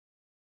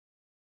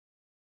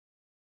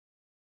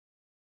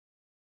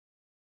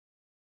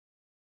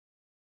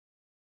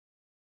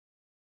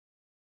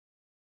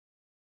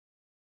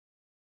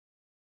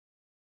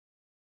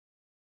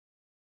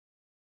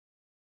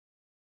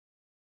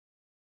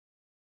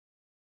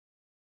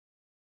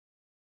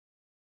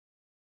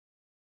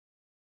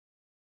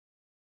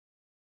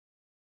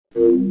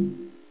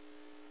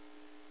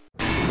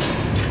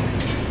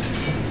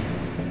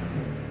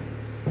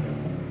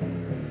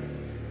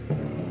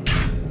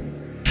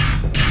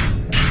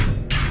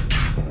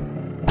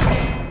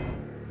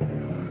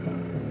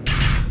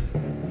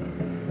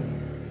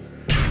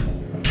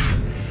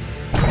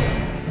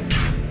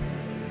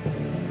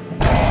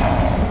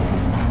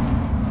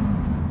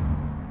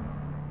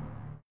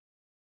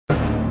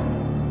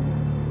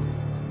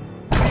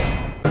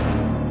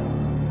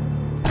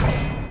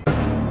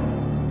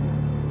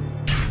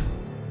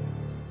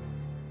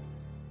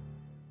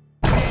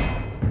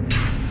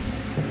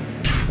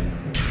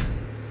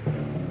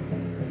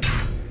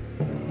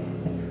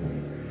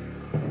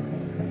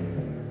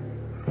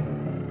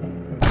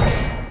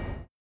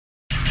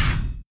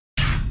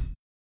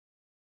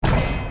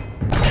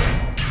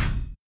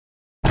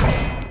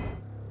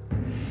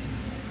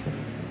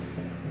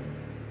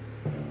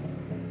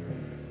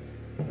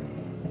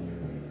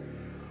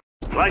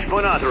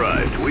Flashpoint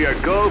authorized. We are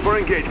go for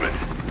engagement.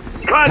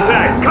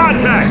 Contact!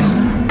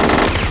 Contact!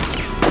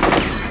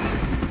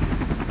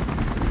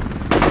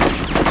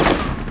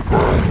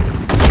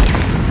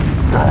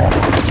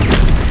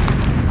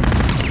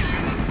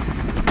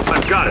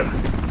 I've got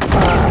him.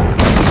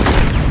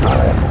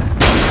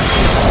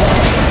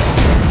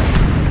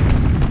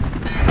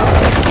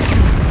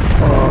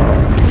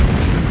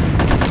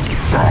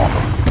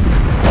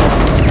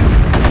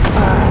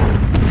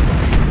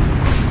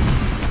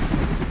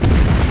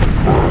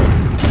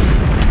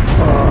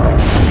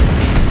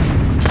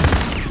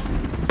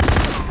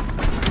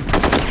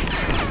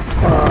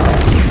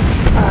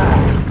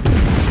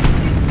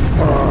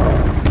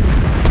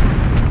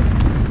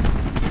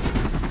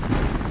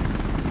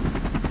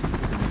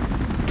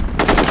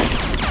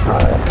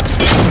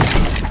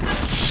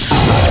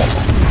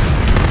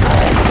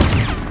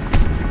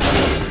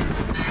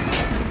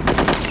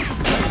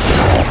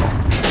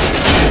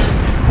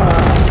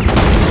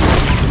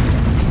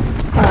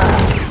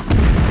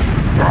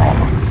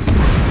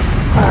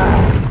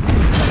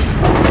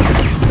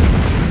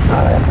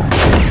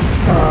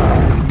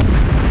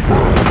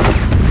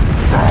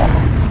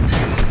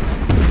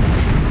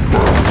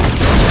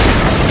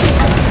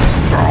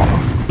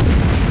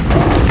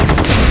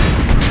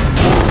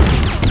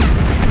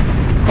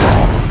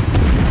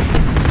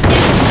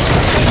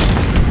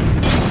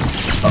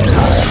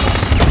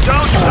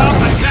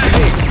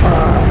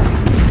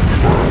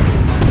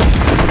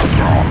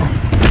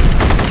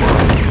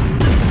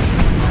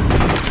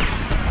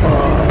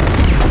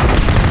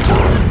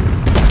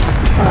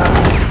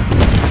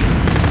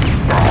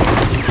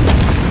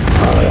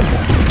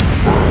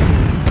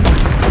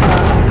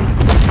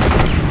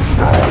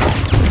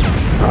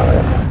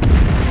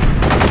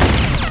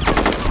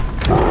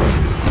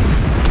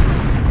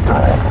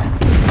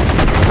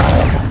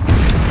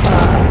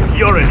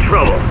 You're in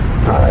trouble.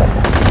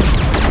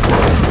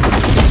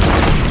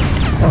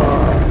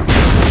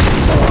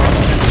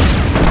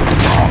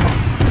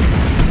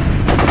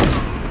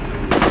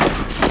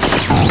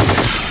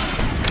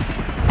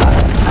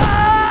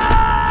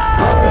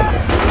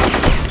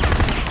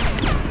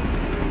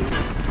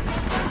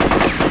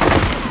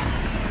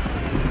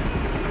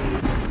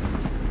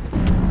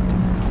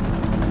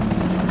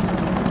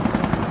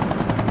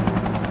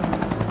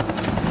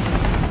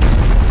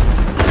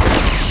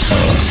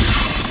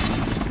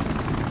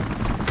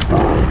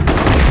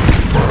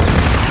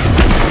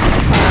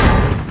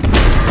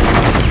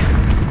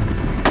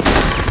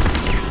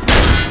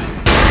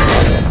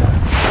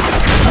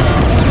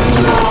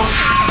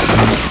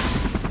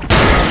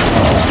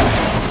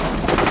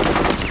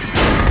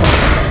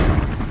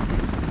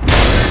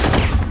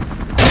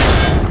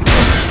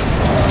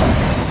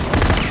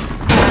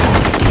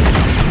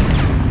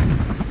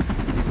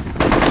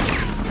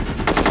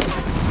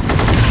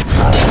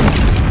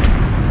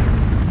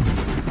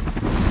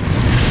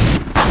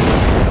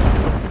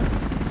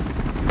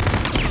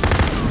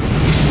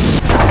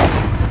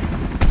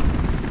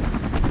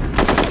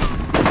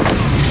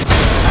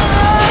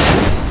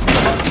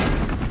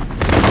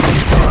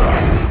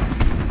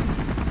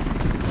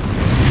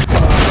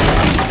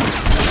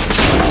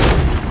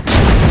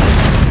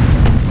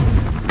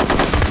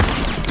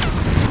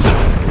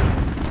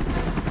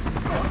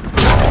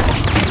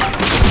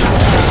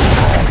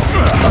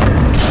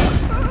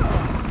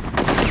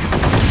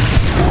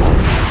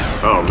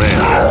 Oh man,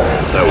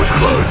 that was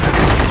close.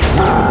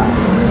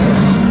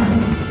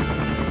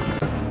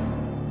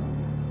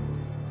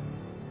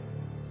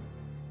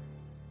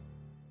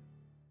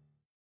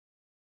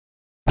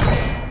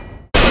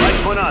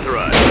 Flashpoint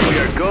authorized. We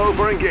are go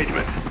for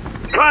engagement.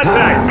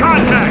 Contact!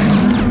 Contact!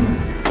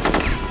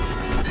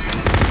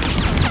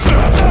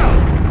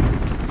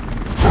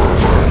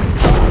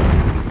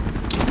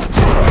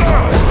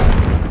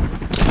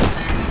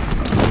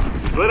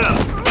 Split up.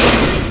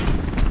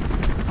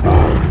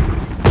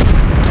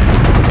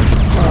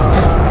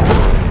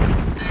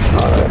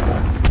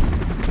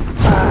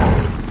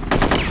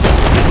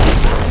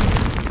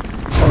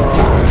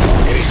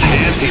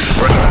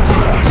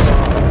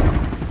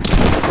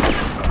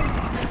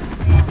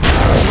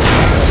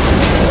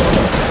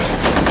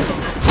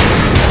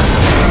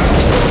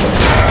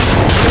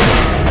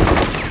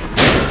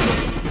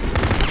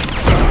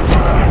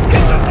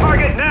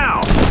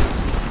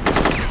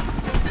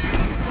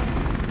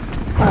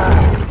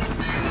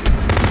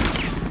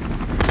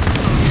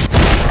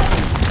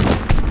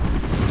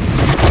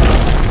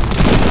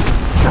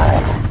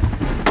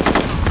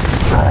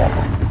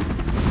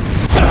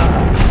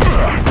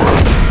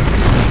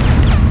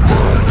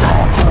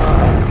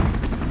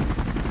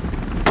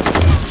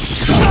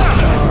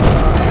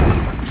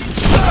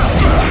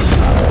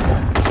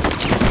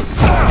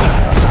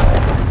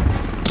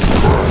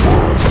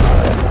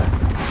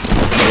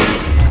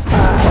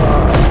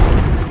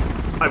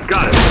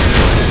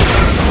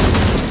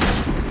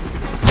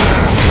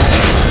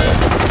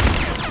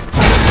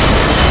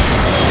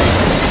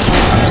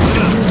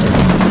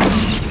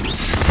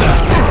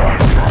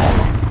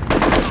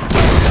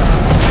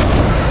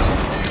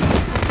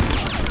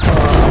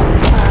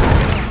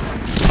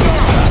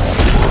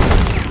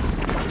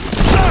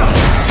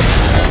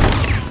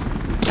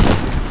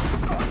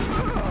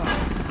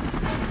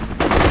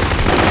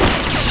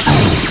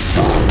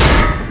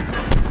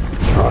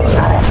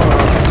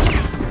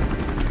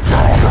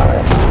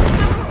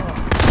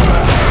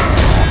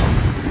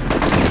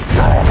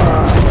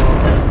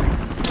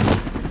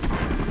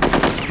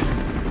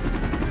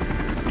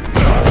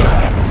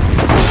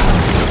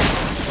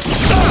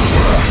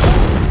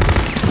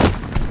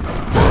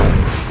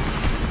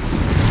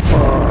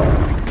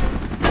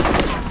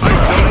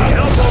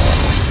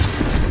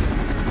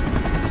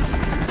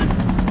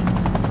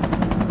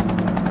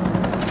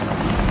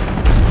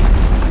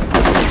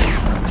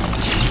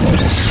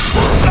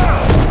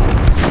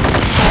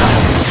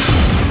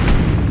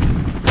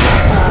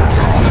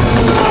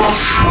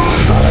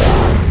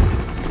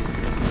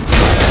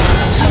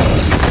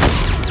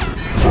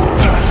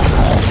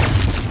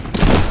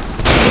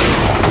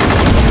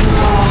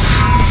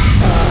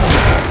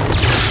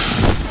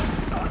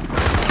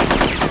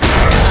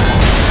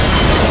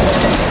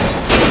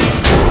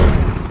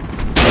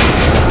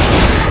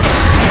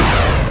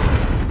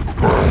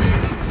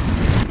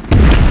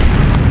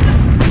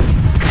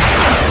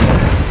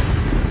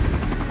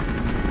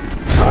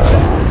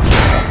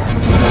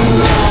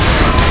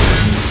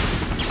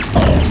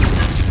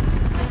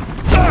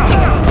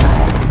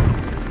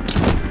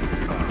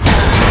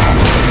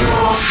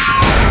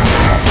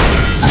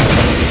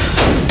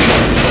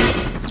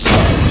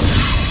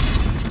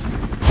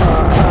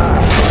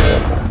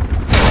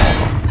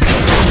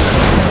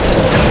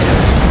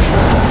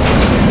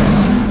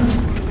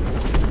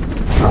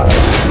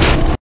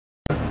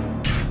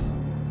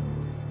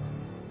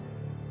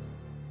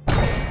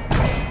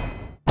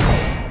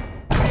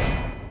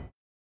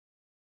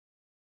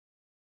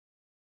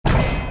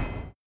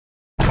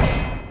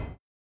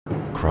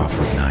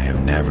 Crawford and I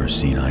have never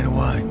seen eye to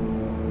eye.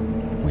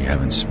 We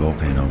haven't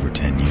spoken in over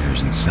 10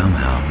 years, and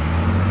somehow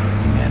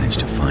he managed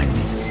to find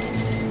me.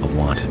 A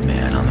wanted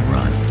man on the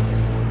run.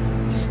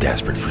 He's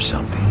desperate for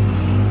something.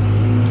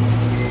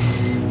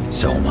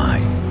 So am I.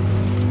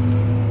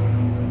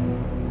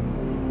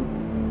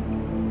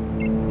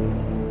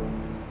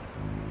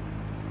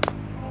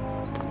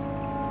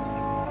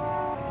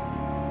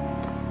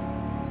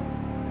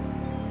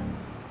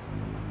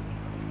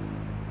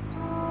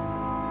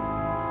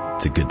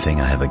 It's a good thing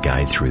I have a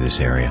guide through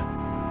this area.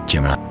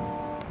 Jim and I...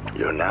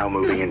 You're now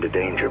moving into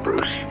danger,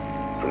 Bruce.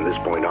 From this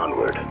point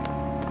onward.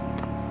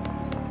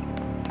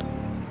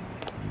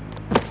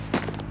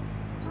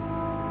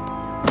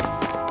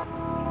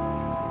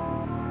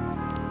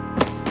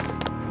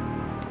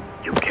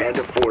 You can't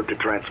afford to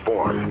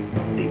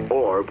transform. The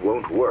orb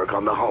won't work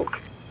on the Hulk.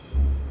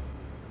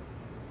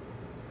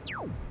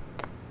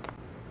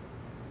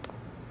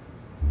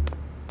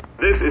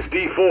 This is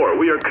D4.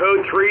 We are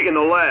code 3 in the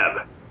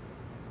lab.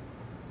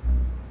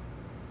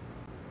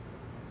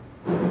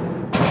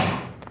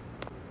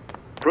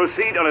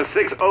 Proceed on a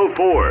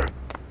 604.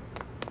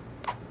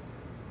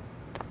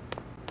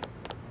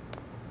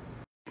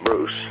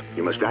 Bruce,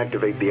 you must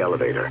activate the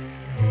elevator.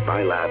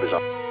 My lab is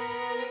on.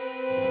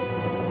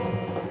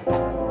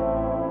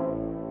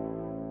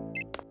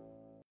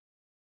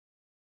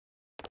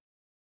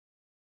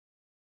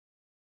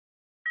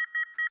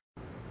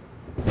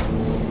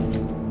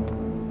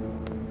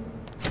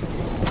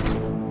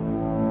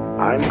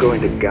 I'm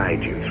going to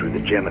guide you through the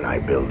Gemini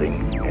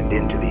building and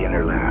into the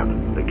inner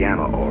lab. The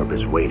Gamma Orb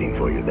is waiting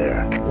for you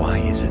there. Why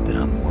is it that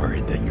I'm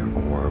worried that your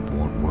orb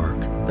won't work?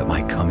 That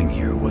my coming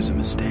here was a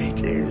mistake?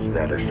 Is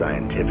that a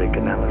scientific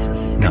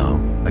analysis? No,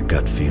 a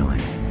gut feeling.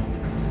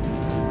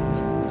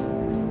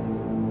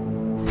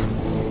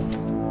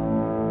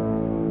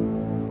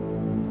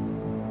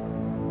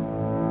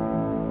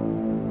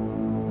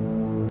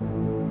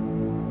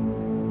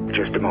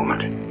 Just a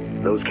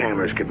moment. Those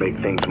cameras could make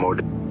things more...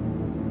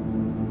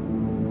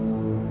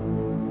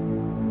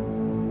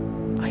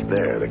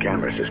 There, the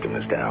camera system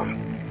is down.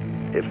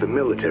 If the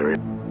military...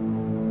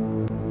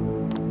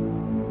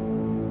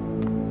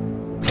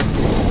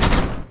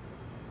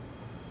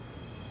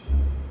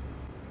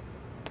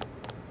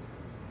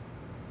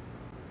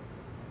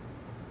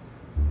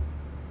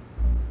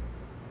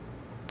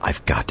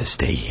 I've got to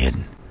stay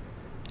hidden.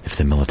 If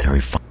the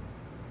military...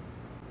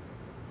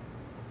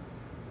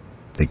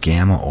 The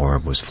Gamma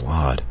Orb was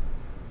flawed.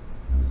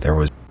 There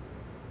was...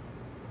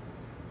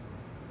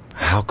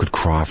 How could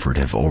Crawford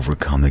have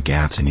overcome the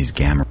gaps in his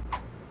gamma?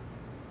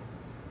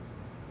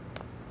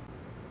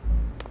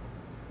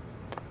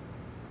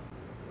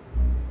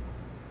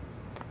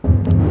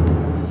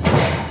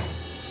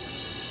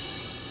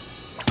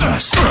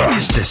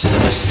 Scientist, this is a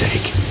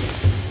mistake.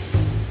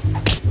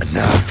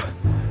 Enough.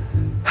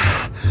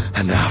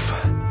 Enough.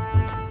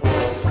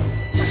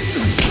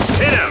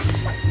 Hit him!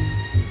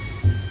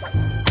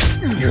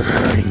 You're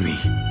hurting me.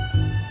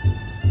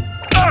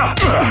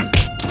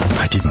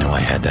 I didn't know I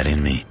had that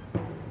in me.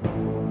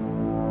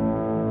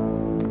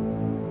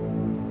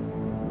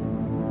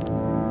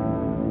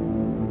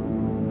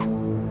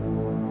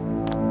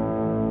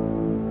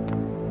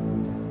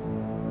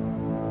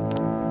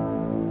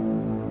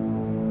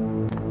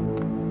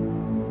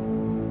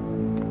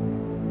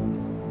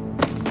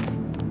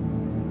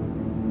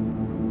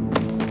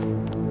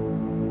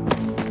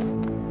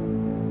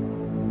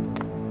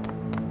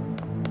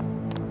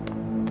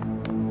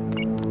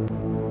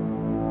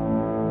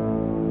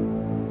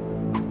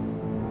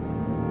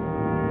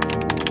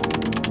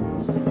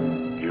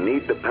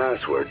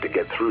 Password to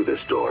get through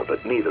this door,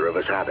 but neither of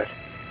us have it.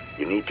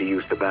 You need to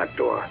use the back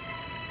door.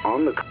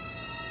 On the...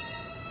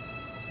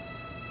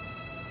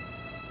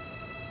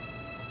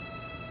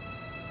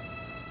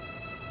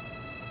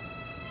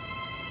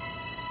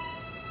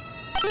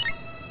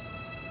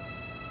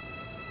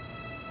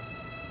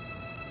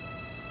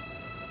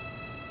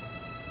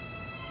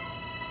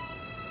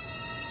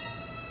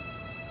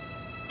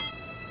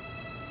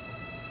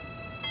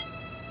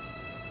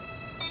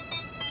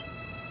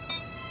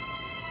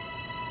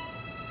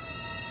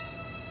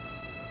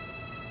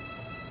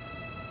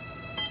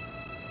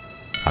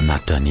 I'm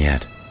not done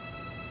yet.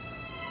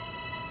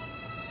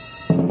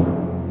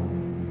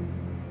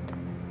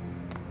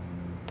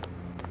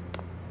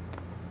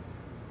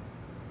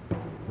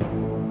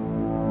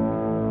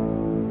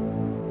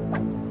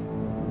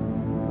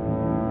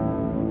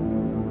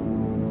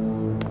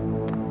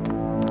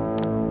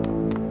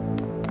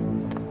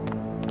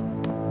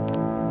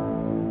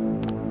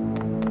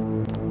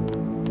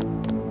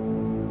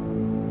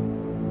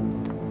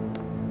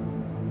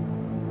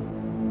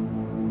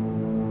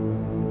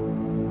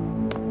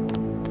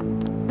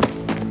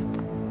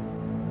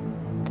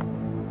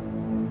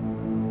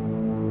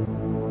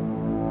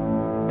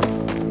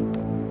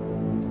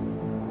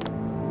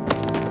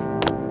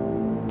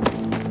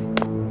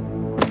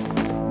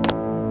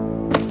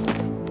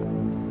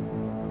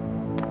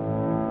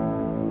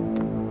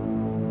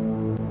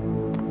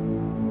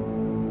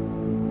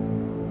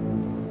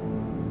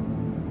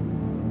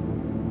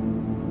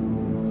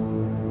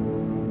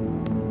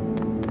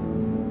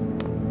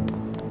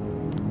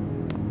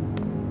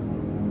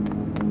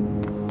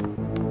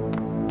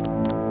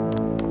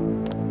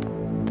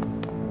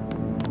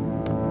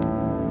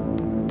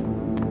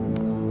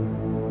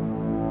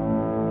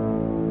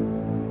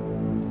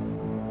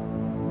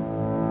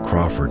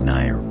 Alfred and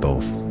I are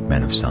both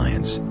men of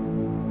science.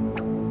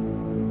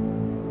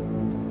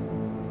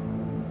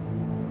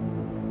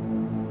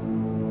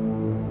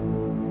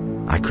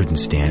 I couldn't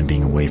stand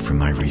being away from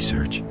my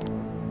research.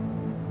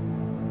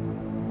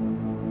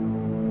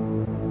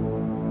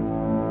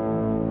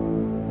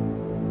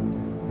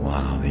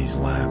 Wow, these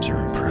labs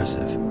are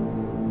impressive.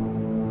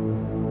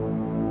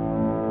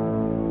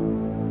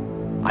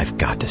 I've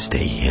got to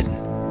stay hidden.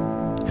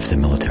 If the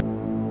military...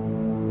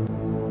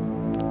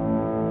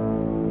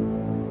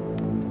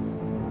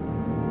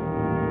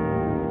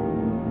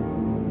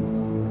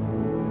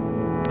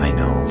 I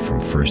know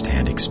from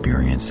first-hand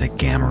experience that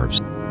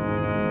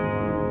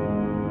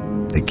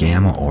the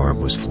gamma orb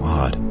was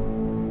flawed.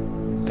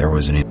 There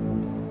was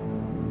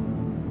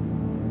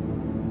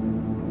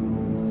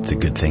It's a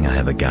good thing I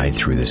have a guide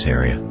through this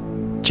area.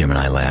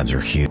 Gemini labs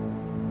are huge.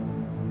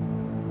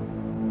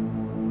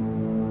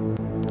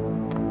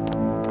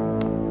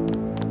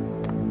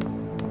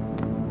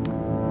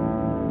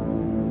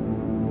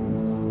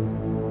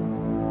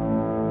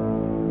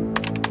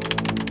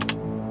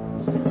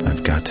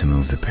 I've got to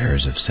move the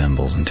pairs of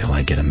symbols until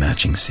I get a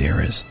matching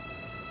series.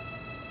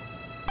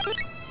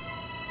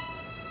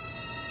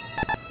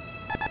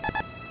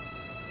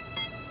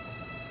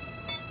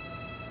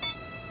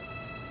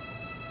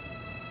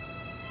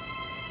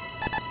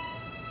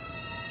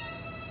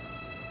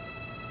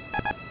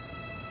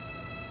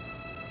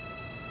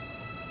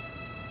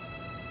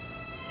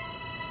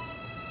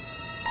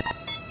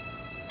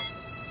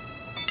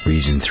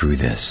 Reason through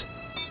this.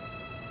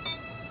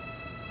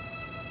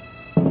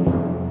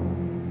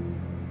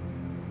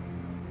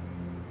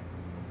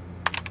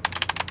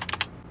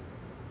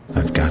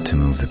 I've got to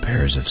move the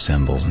pairs of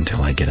symbols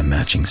until I get a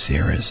matching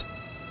series.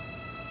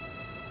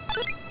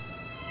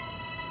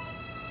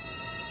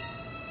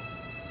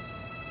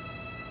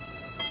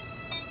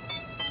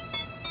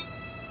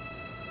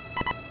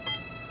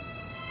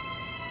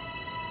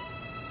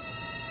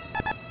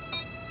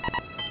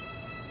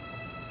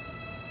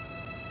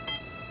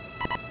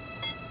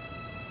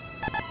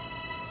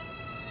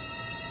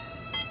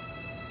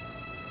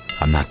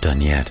 I'm not done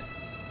yet.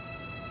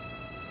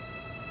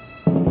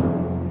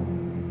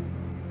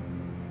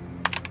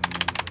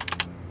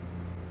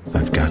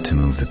 I've got to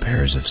move the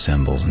pairs of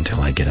symbols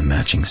until I get a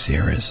matching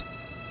series.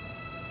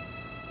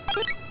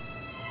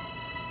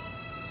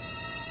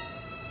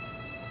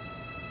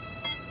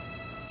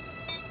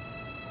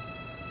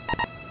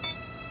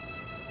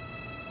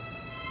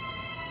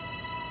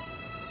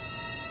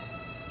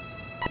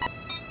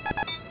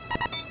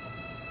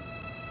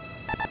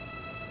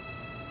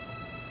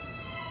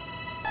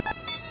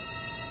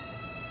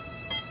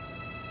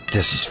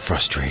 This is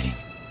frustrating.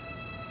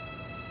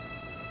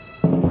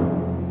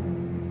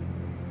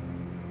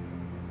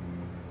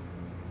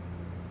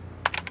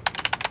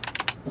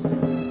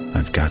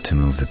 I've got to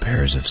move the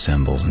pairs of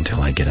symbols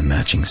until I get a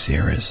matching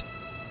series.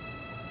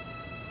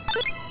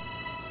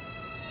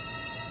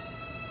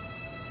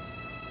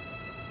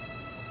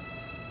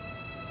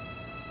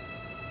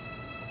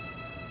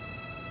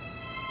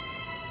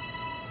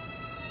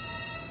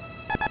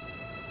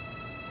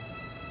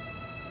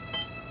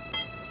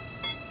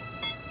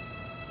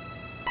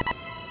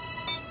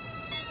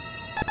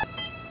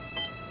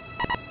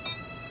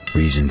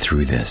 Reason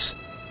through this.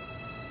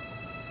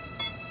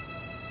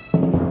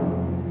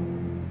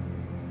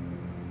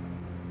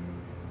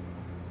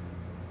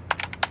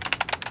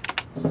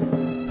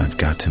 I've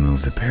got to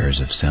move the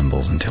pairs of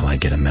symbols until I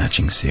get a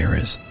matching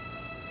series.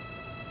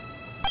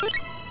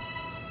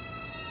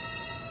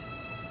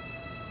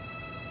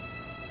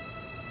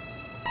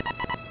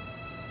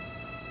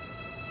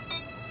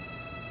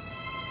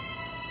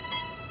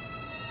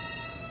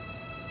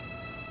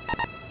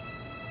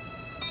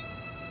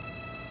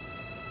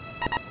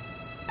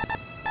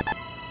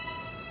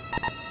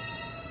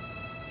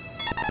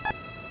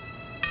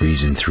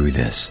 Reason through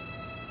this.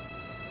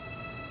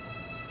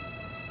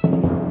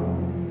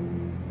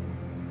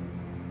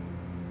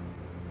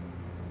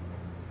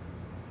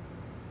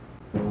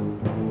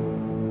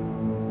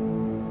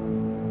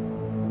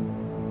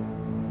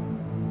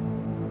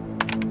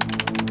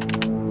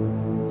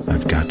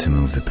 I've got to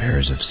move the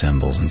pairs of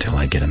symbols until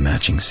I get a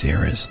matching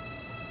series.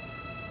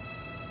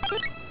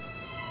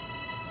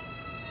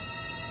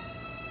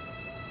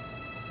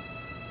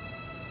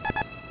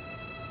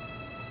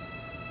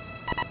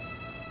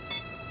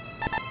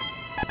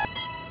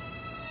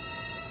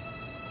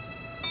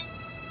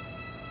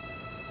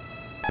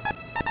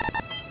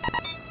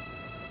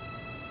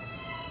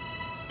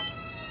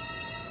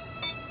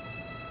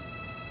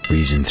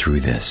 Reason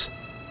through this.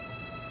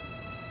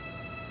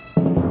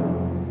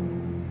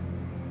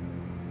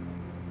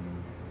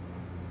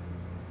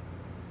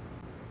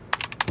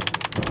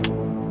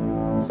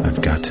 I've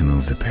got to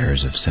move the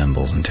pairs of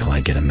symbols until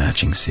I get a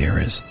matching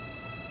series.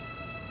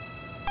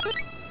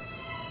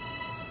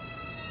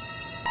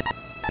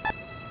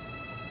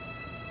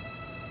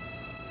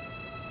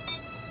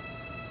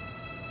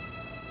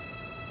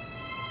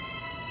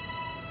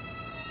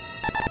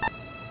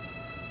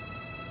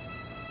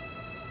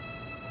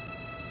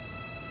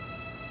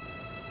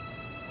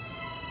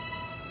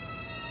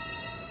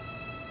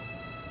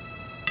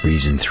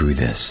 reason through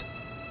this.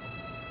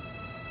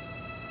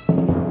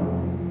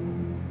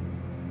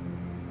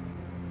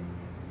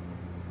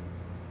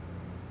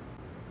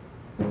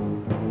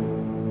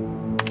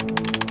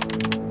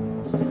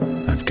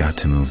 I've got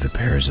to move the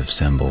pairs of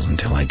symbols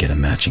until I get a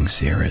matching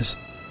series.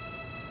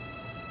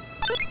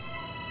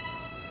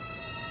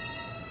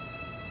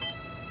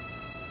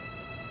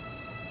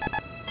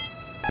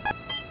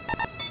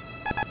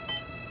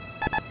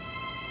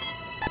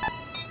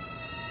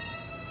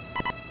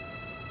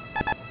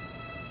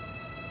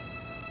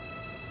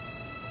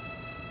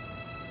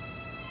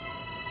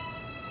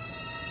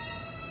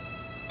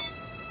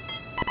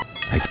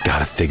 I've got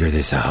to figure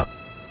this out.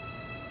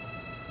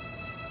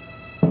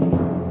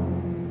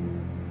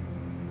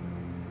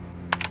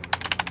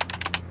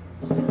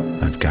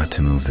 I've got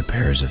to move the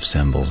pairs of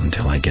symbols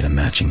until I get a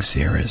matching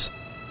series.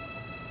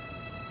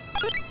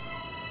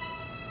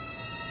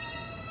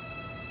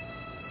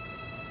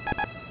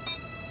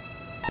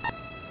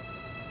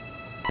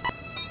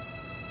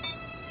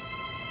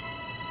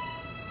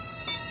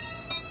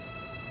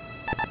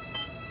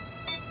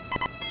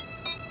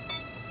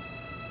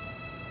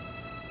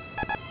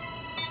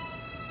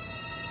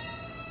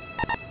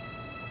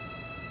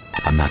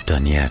 I'm not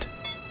done yet.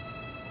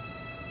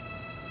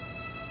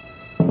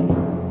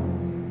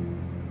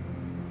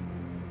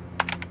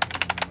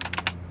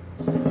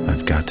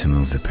 I've got to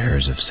move the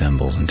pairs of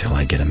symbols until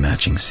I get a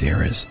matching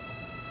series.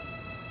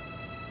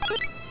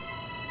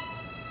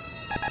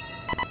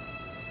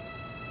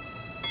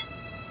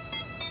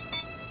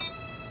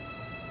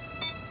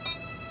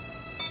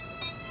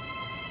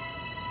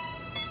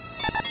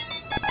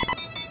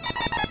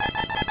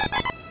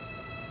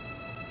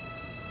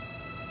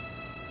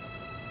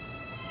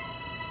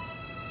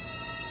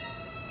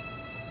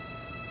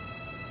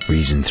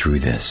 Reason through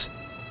this.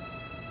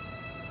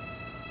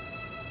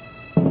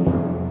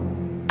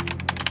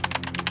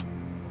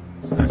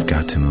 I've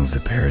got to move the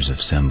pairs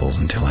of symbols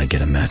until I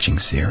get a matching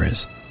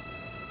series.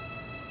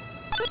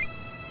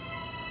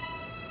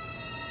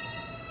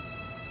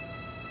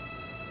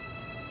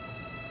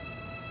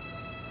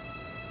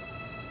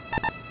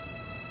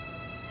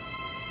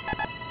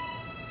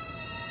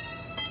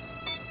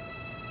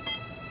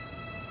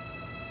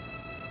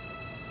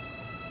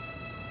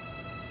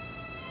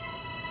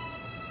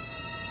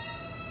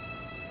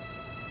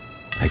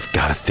 I've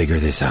got to figure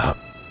this out.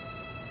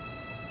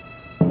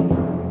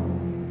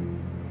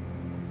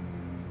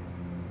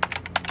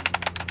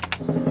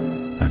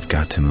 I've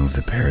got to move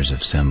the pairs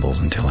of symbols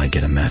until I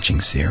get a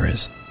matching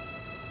series.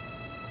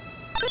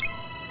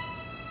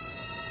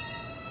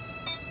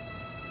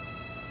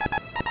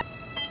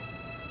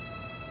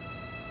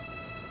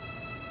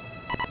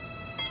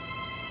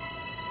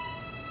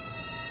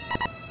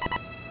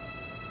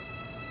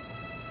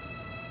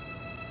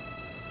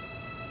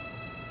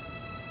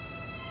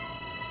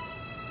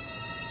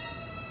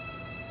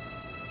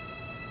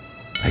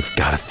 I've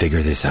got to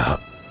figure this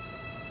out.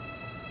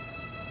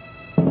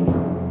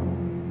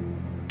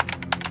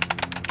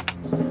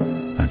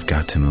 I've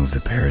got to move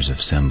the pairs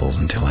of symbols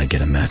until I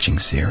get a matching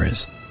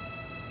series.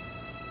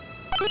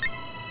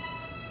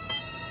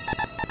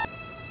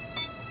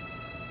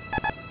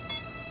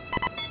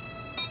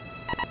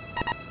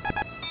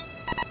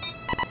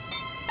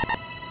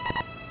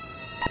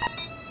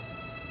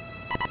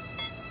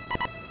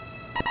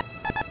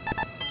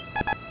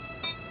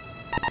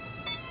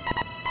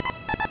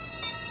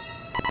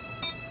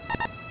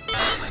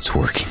 It's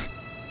working.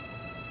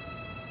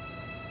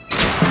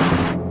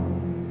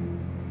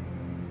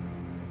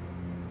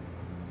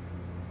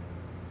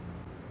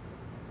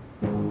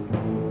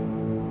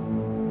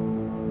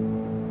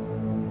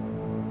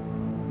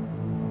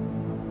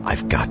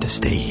 I've got to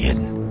stay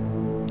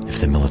hidden. If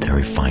the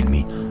military find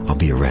me, I'll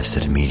be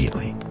arrested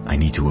immediately. I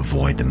need to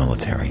avoid the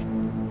military.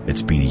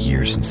 It's been a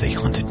year since they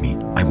hunted me.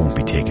 I won't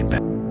be taken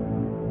back.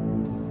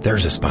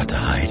 There's a spot to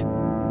hide.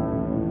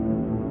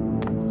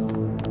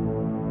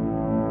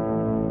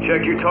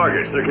 Check your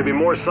targets. There could be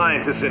more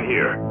scientists in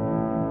here.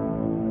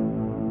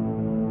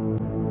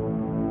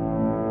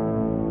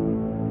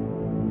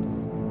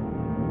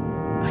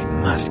 I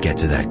must get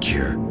to that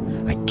cure.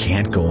 I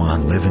can't go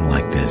on living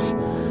like this.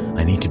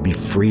 I need to be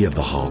free of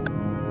the Hulk.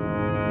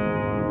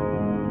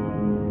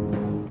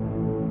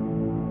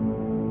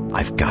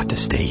 I've got to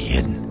stay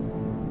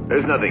hidden.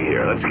 There's nothing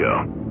here. Let's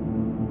go.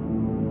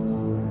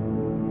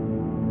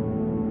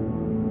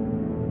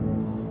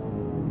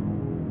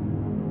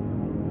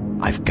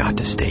 I've got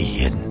to stay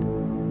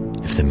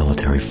hidden. If the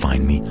military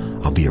find me,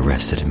 I'll be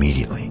arrested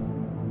immediately.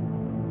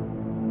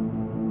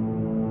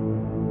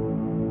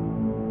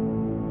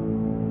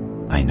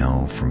 I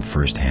know from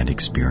first-hand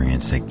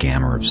experience that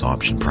gamma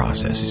absorption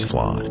process is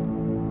flawed.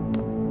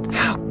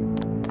 How?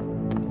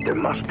 There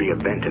must be a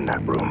vent in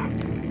that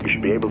room. You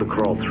should be able to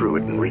crawl through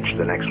it and reach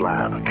the next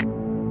lab.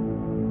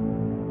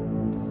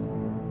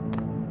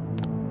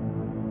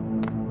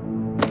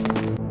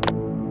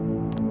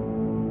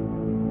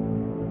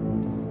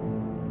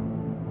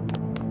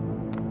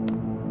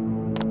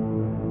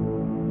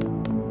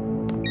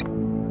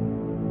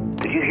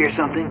 Did you hear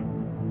something?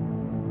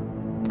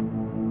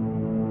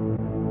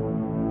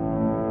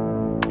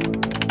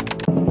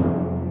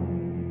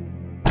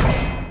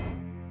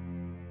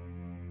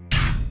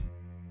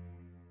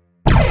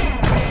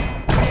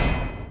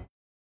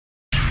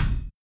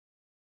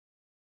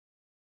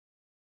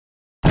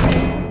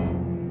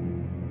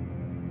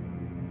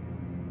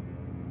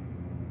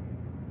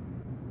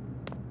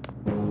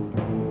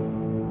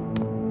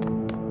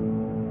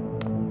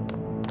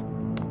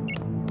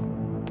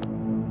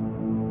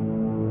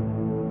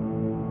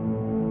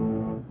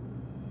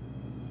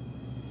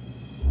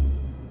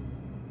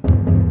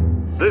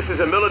 This is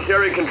a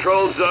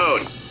military-controlled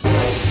zone.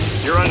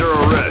 You're under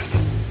arrest.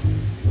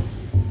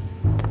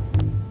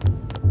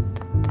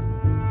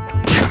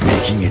 You're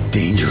making a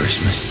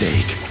dangerous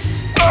mistake.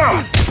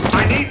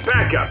 I need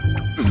backup.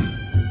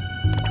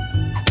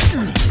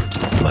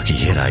 Lucky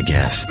hit, I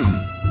guess.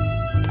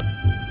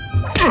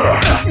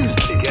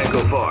 You can't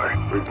go far.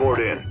 Report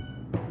in.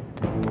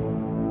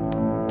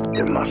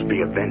 There must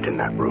be a vent in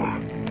that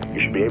room.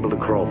 You should be able to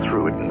crawl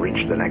through it and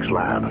reach the next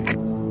lab.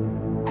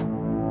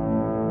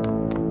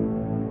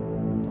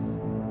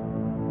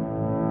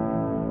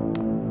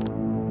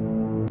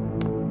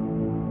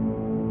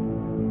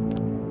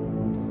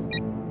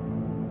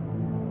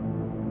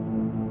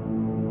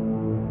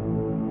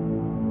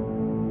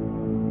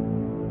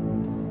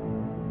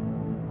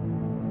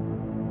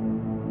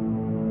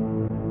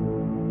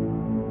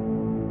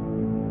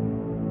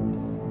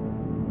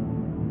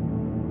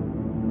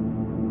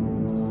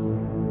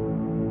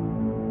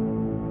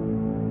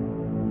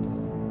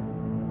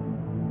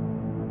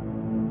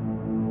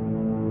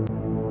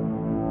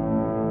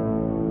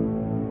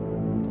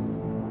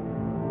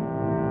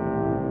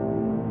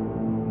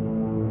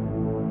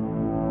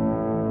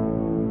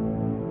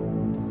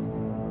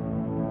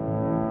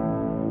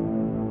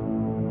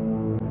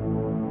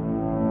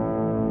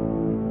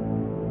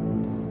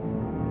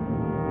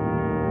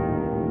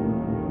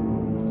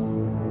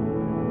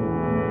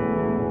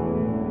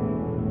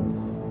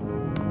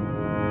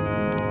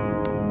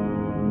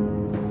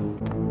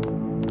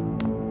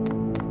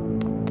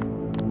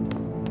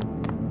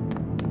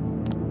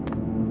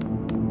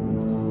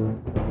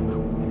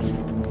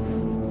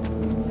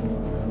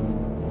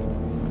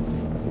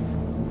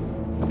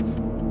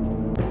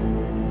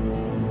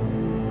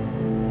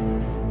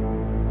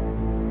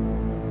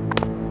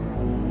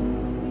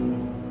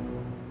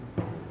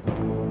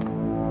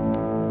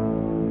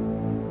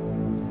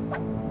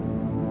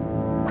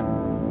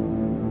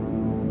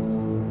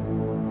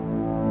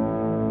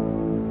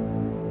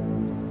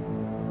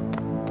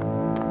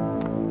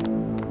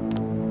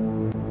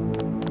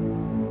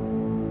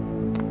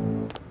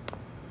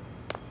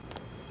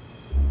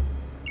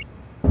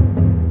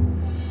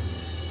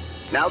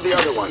 Now the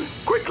other one,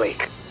 quickly.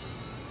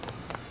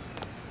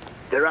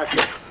 They're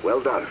active.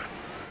 Well done.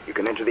 You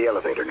can enter the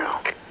elevator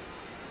now.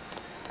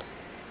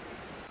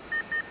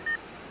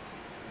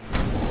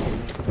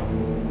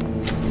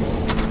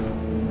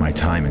 My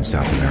time in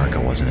South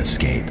America was an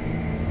escape,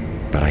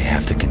 but I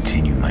have to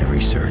continue my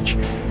research.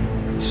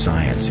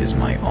 Science is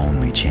my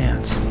only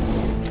chance.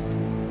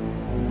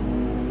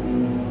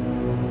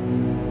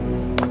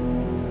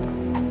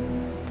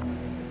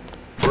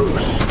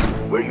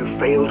 Where you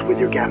failed with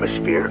your gamma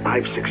sphere,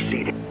 I've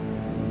succeeded.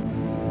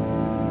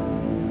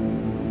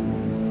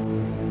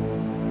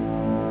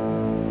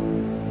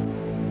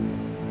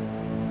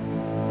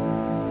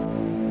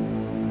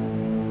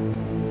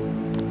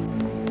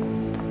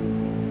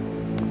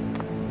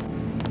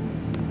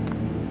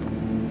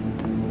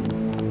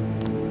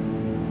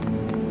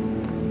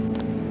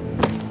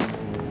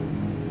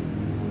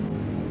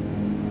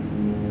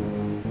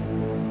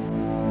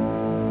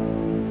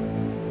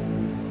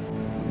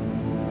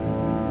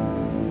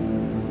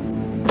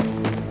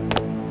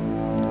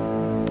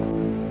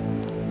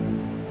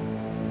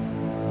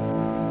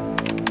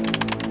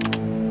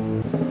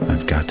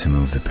 I've got to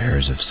move the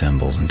pairs of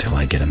symbols until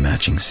I get a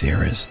matching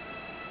series.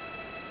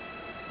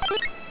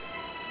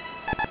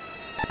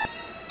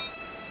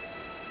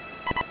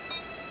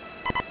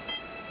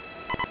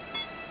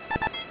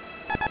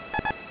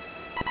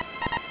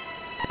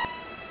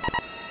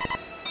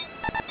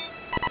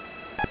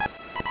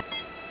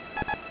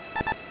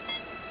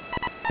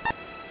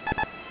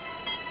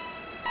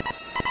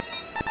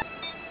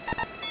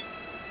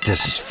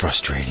 This is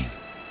frustrating.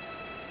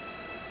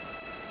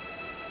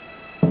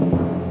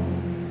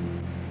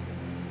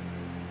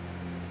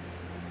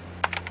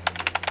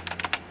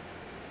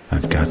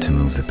 I've got to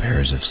move the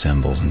pairs of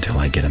symbols until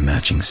I get a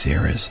matching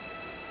series.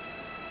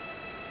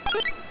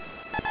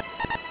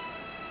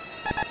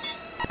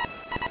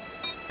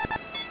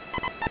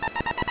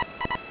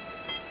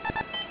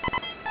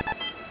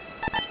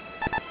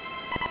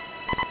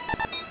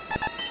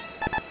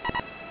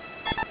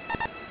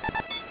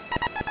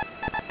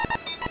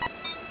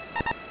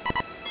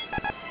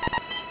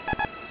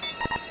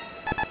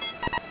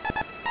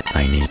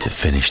 I need to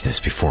finish this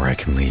before I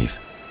can leave.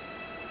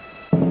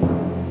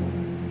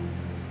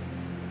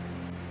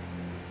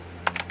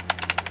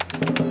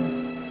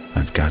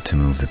 I've got to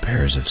move the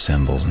pairs of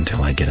symbols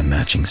until I get a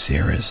matching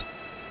series.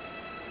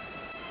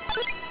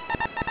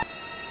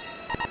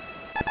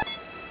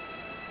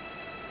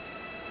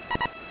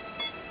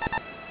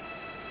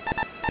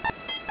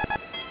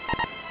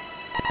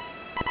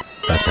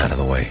 That's out of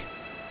the way.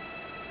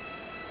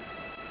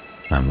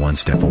 I'm one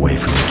step away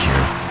from the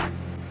cure.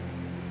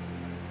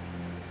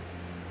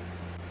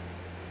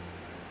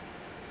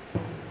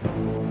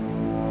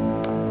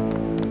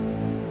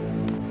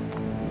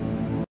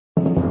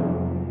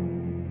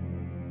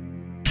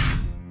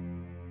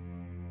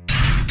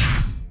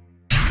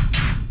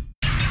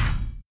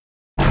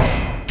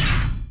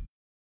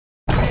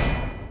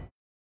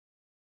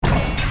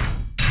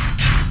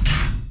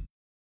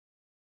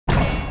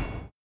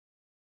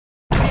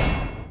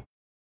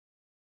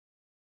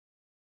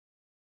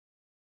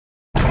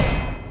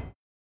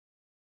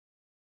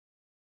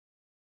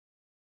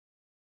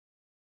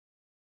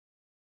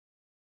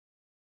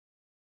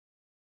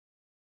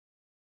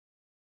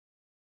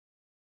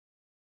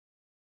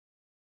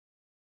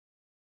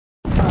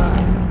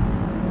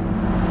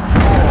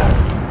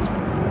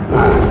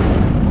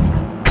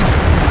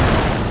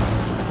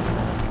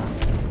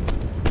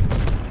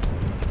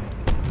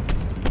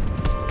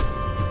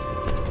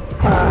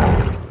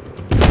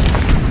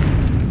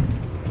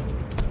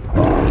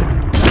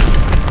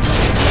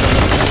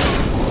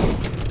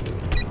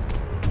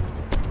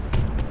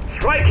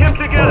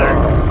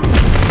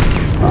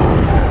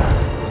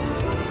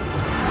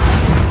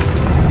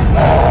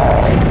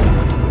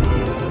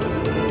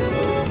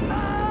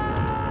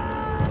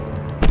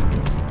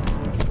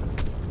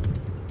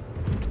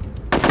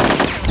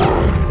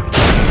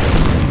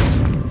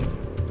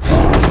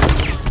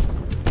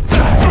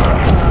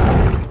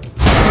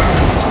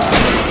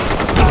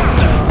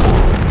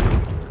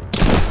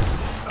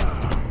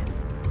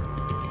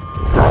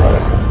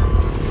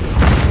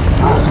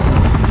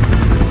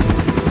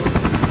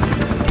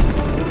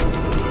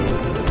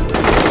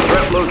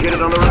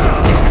 located on the roof.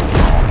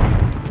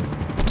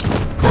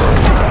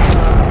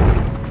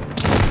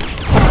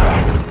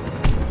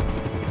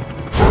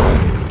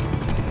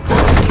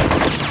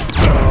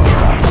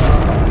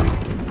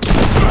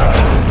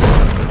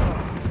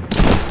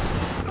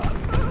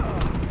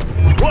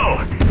 Whoa!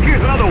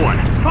 Here's another one!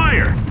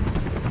 Fire!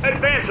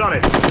 Advance on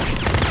it!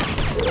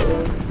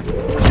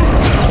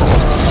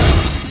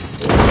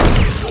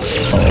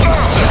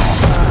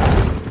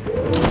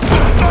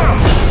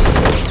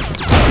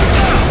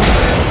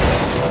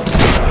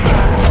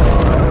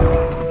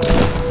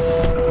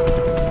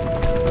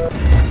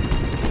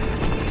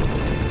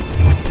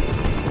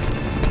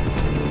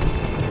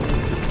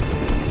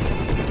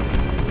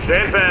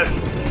 Stand fast.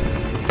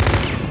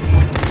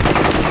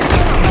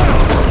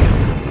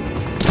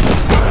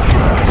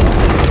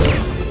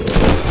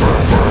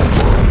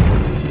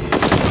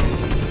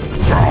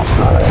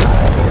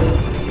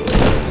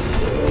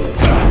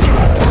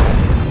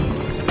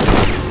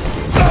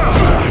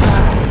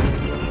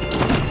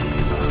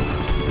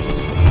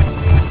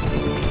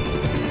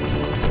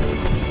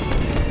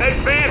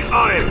 Advance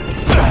on him!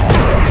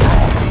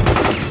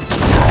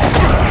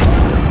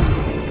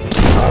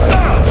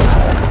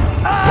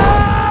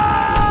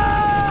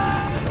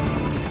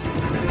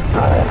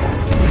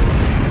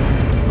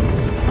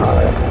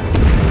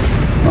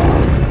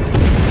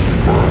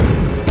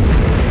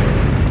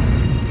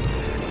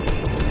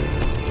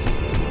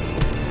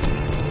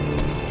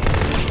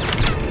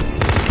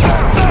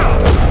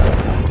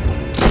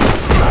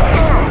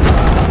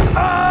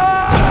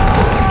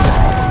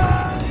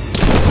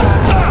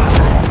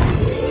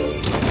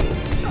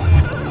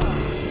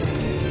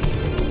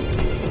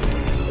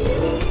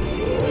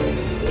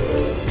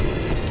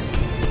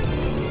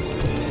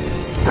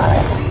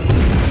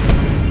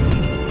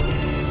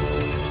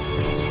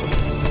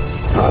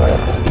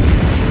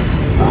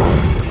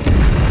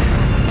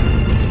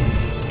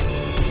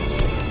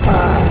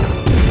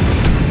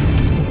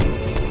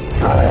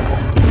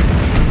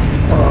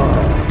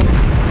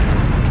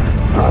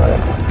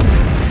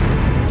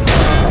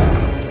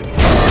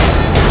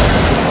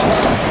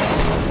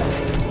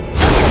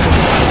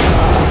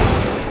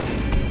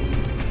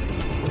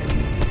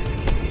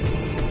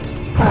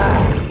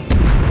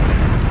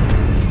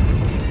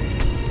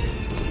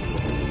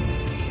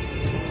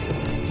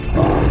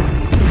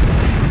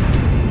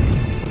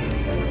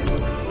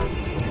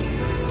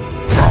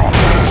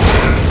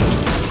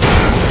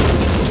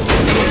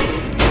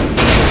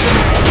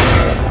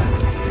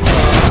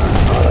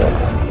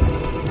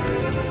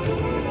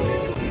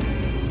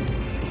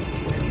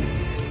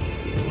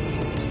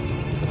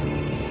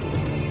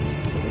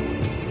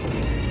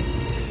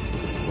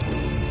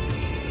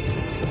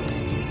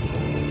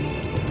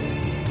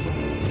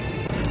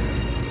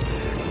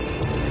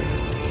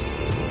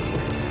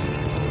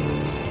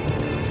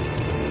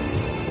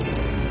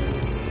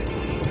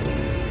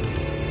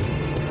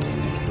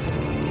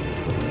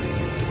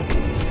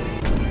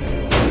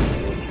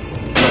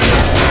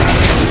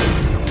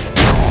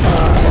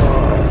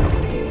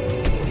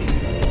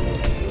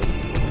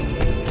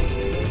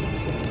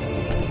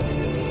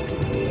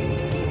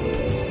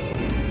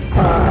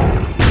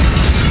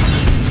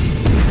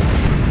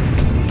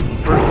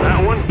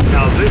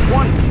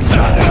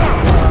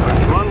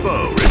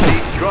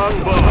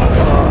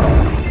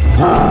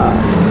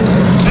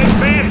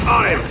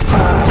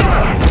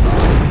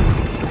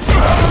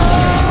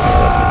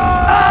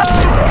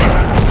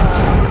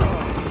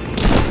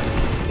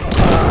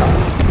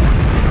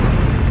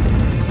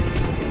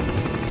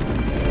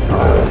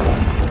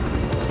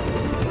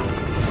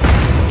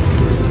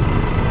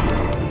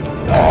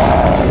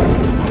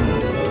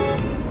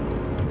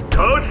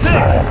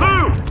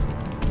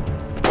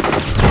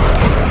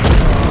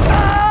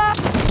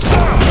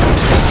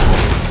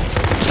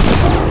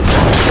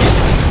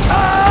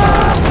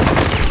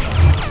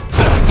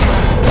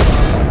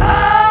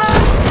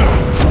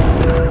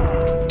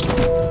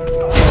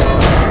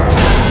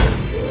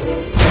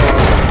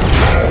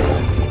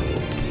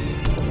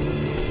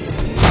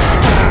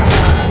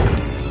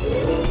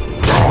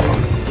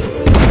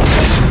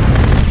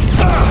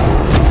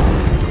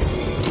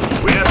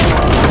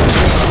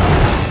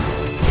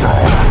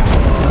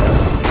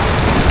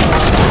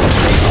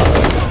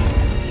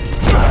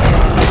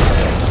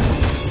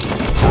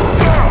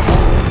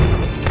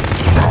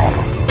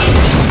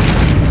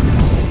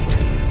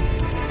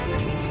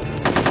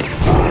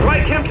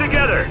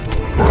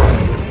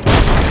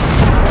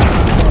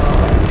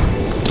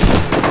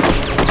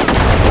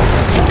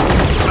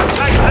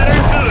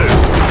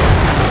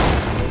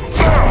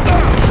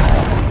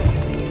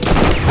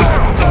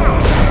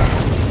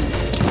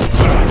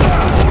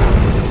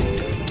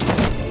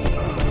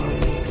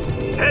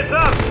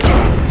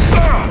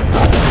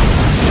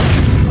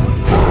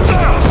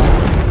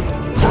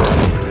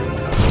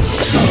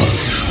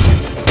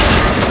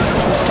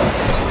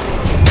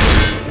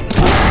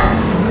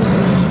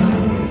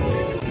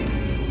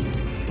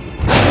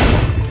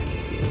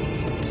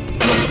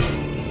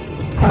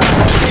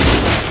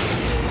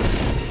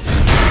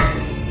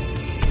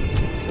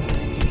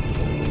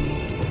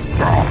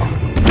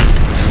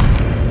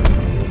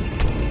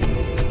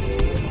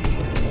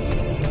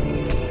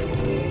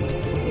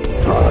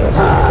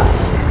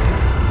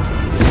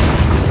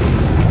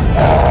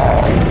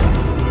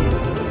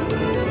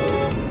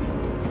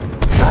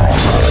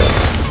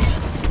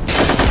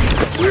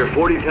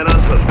 40-10 on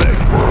suspect.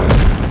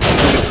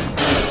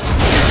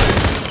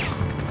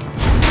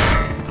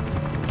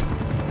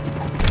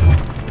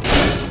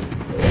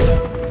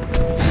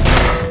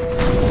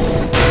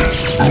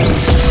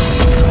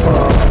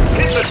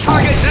 Hit the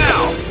target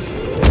now!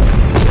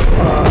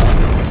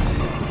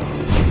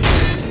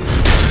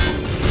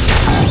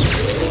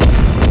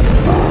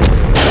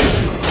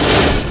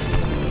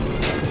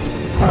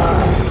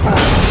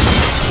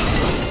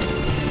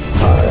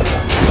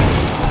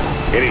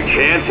 Any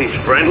chance he's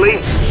friendly?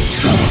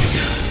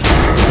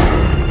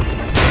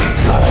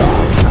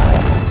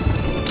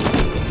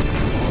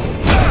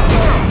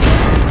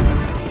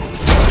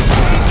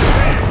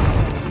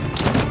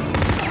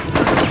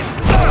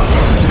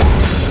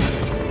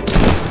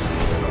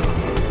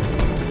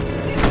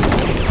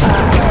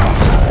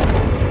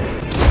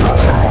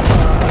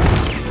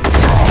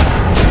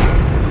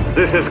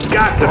 This has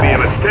got to be a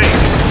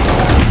mistake.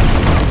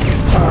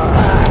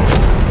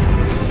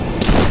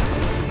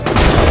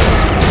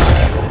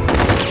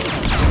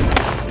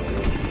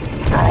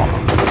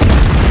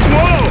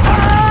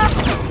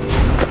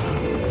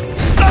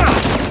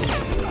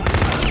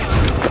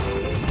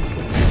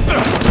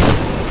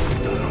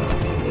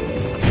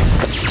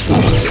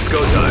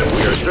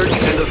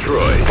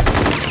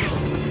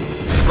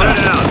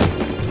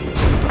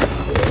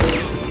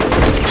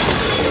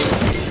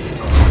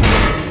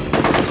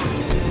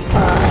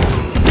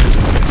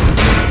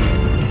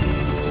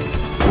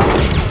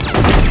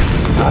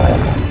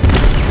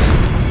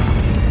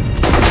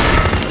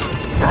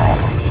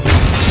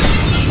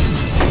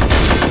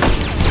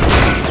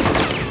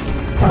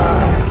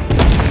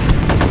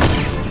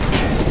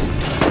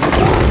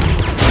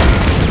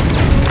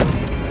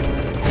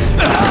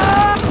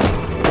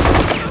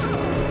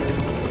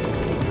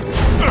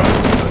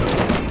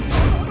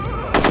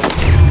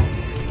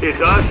 It's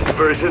us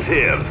versus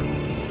him.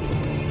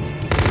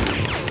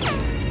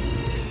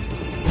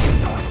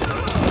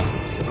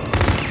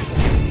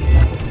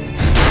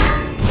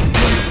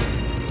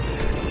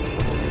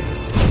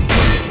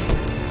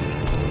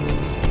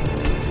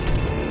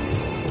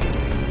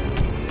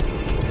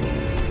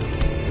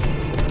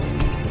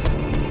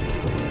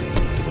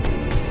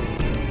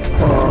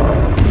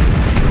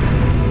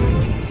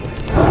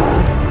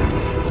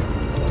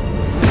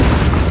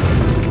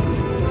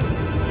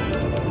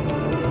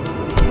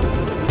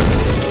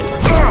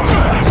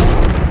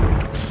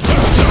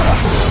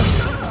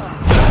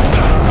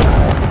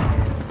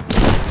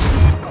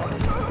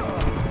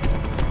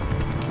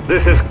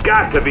 This has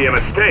got to be a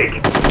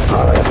mistake.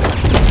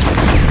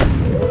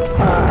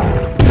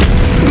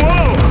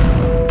 Whoa!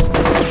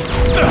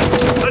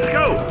 Let's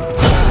go!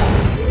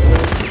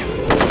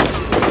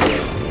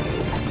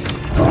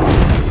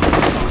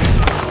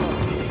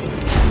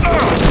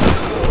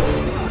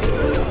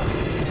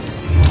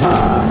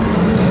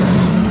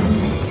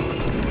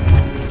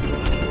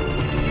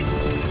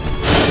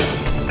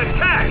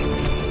 Attack!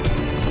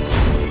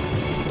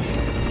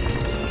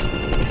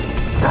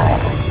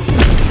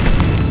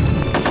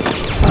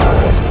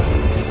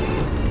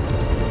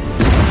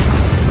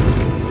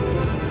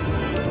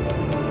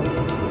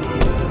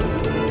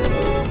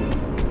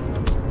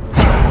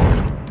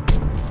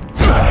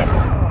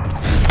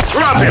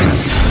 Drop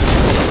him!